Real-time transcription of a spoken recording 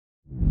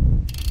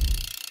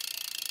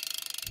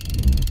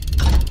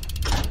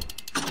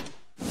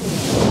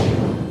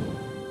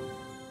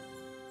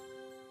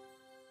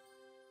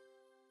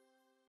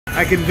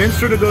I convinced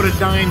her to go to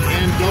dimes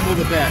and double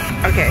the bet.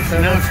 Okay, so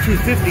now it's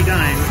 250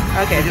 dimes.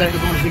 Okay, so the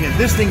bonus again.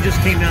 This thing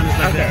just came down as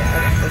my bet.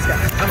 Okay, let's go.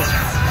 Come on.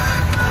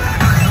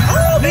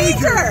 Oh,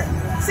 major!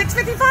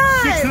 $655.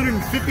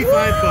 $655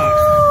 bucks.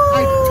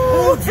 I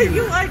told you.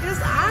 You are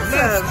just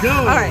awesome. Let's go.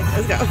 All right,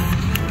 let's go.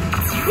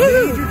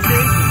 Major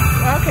changes.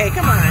 Okay,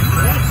 come on.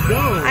 Let's go.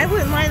 I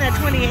wouldn't mind that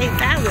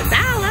 $28,000.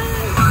 All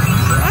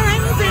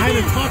right, we'll take I had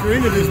it. to talk her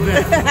into this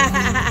bet.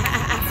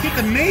 Get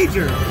the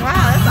major. Wow,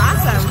 that's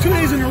awesome. 2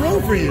 days in a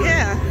row for you.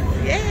 Yeah.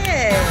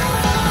 Yeah.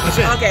 That's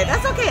it. Okay,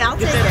 that's okay. I'll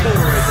Get take that it.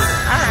 photo right there.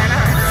 All right, all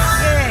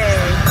right. Yay.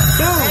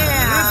 Boom.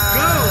 Yeah. Let's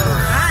go.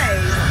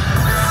 Nice.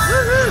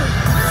 Woohoo.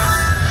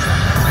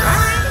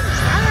 All right.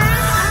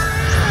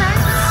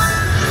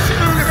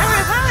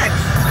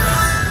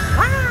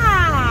 $700.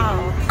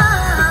 Wow.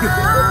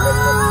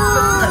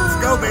 Let's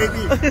go,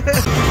 baby.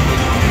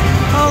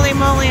 Holy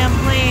moly, I'm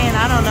playing,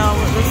 I don't know,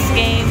 this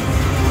game.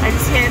 I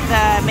just hit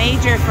the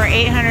major for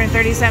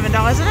 $837, and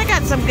I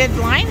got some good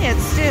line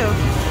hits too.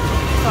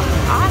 So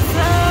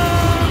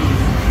awesome!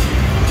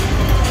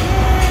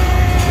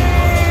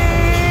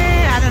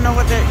 Yay. I don't know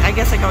what I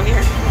guess I go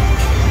here.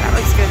 That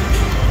looks good.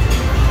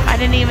 I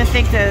didn't even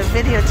think to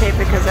videotape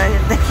it because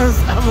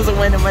I wasn't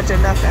winning much of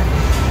nothing.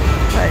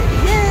 But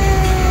yay!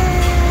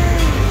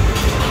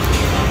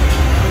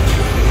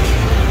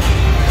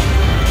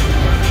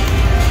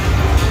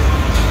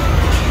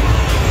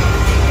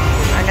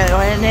 I'm gonna go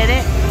ahead and hit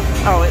it.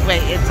 Oh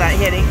wait, it's not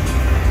hitting.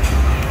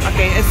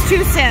 Okay, it's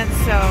 2 cents,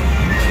 so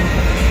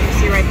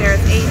see right there,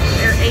 it's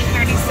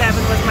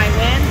 837 was my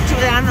win.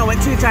 I don't know what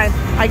 2 times.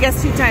 I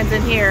guess 2 times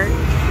in here.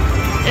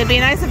 It'd be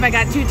nice if I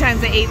got 2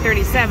 times at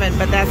 837,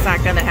 but that's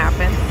not gonna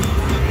happen.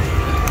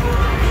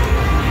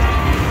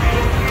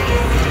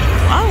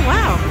 Oh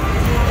wow!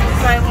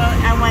 So I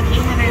won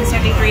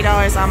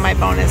 $873 on my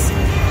bonus.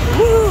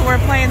 Woo!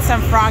 We're playing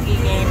some froggy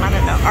game. I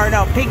don't know, or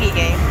no, piggy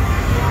game.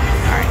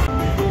 All right.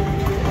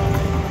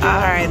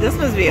 Alright, this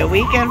must be a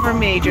weekend for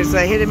majors. So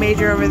I hit a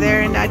major over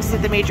there and I just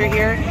hit the major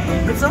here.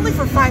 It's only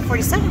for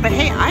 $547, but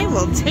hey, I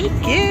will take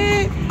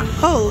it.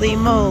 Holy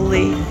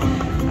moly.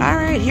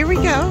 Alright, here we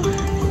go.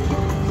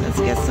 Let's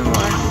get some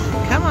more.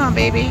 Come on,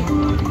 baby.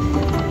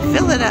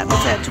 Fill it up.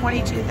 It's at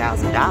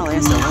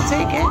 $22,000, so we'll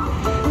take it.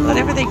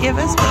 Whatever they give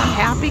us, but I'm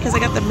happy because I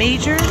got the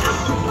major.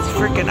 It's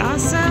freaking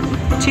awesome.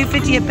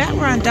 $250 a bet.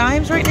 We're on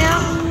dimes right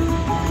now.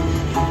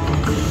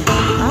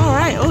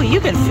 Alright, oh, you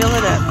can fill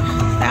it up.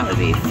 That would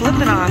be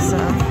flippin'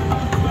 awesome.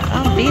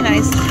 Oh, be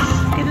nice.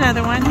 Get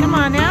another one. Come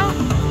on now.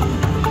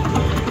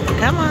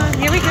 Come on.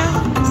 Here we go.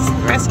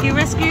 Rescue,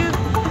 rescue.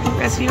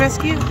 Rescue,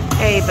 rescue.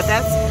 Hey, but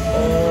that's...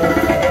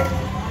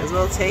 because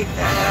we'll take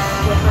that.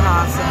 That's flippin'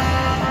 awesome.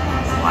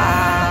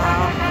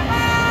 Wow.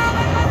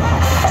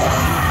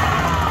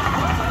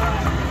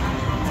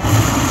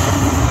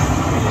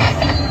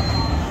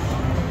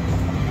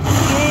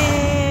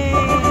 Yay.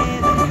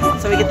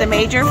 So we get the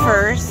major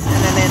first,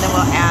 and then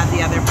we'll add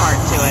the other part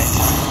to it.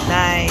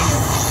 Nice.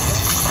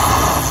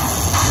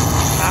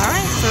 All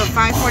right, so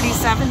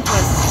 547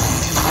 plus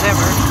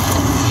whatever.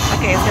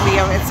 Okay, it's gonna be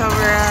over. It's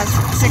over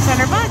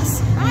 600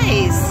 bucks.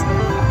 Nice.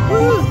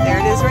 Woo! There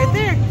it is, right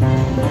there.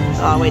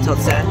 Oh, I'll wait till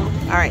it's done.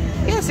 All right.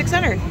 Yeah,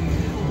 600.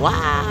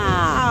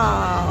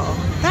 Wow,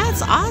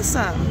 that's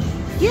awesome.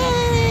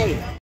 Yay!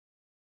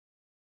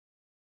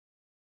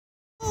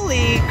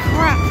 Holy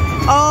crap!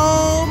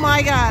 Oh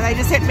my God! I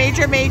just hit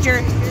major,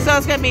 major. So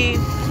it's gonna be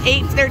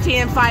 8,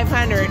 13, and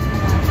 500.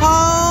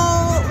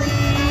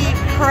 Holy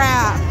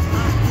crap!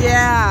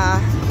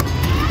 Yeah.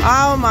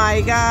 Oh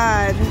my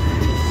God.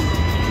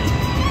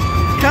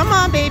 Come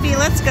on, baby.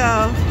 Let's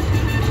go.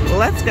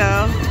 Let's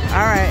go.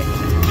 All right.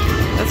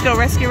 Let's go.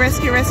 Rescue,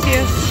 rescue,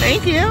 rescue.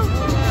 Thank you.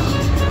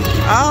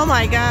 Oh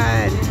my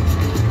God.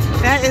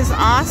 That is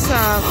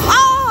awesome.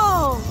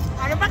 Oh!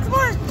 $100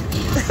 more.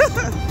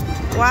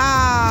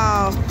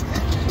 Wow.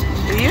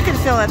 You can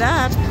fill it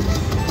up.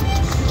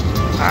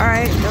 All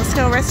right, let's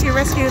go rescue,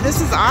 rescue. This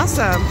is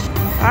awesome.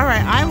 All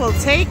right, I will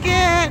take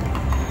it.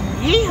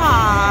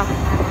 Yeehaw.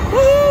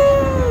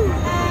 Woo!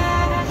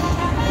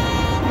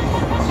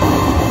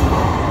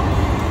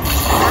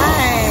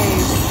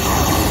 Nice.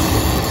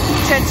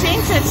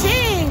 Cha-ching,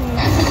 cha-ching.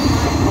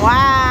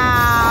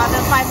 Wow,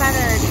 the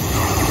 500.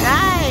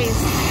 Nice.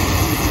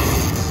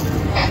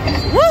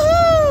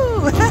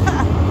 Woohoo!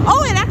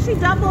 Oh, it actually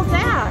doubles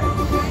that.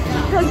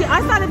 Because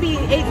I thought it'd be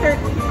 830.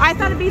 I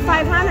thought it'd be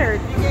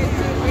 500.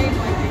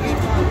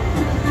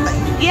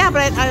 Yeah,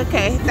 but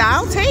okay,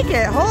 I'll take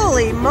it.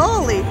 Holy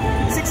moly.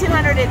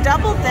 1600, it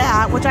doubled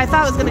that, which I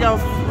thought was gonna go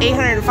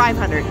 800 and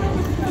 500.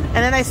 And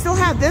then I still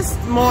have this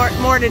more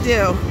to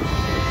do.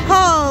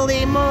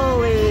 Holy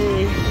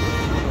moly.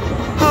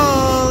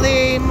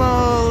 Holy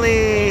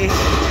moly.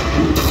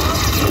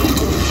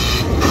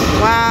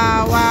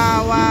 Wow,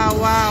 wow, wow,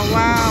 wow,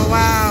 wow,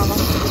 wow.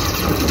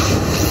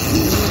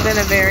 This has been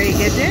a very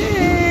good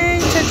day.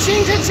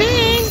 Cha-ching,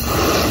 cha-ching.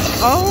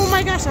 Oh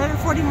my gosh,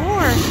 140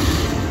 more.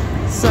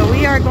 So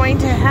we are going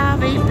to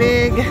have a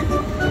big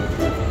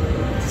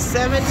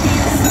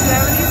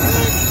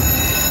 1776.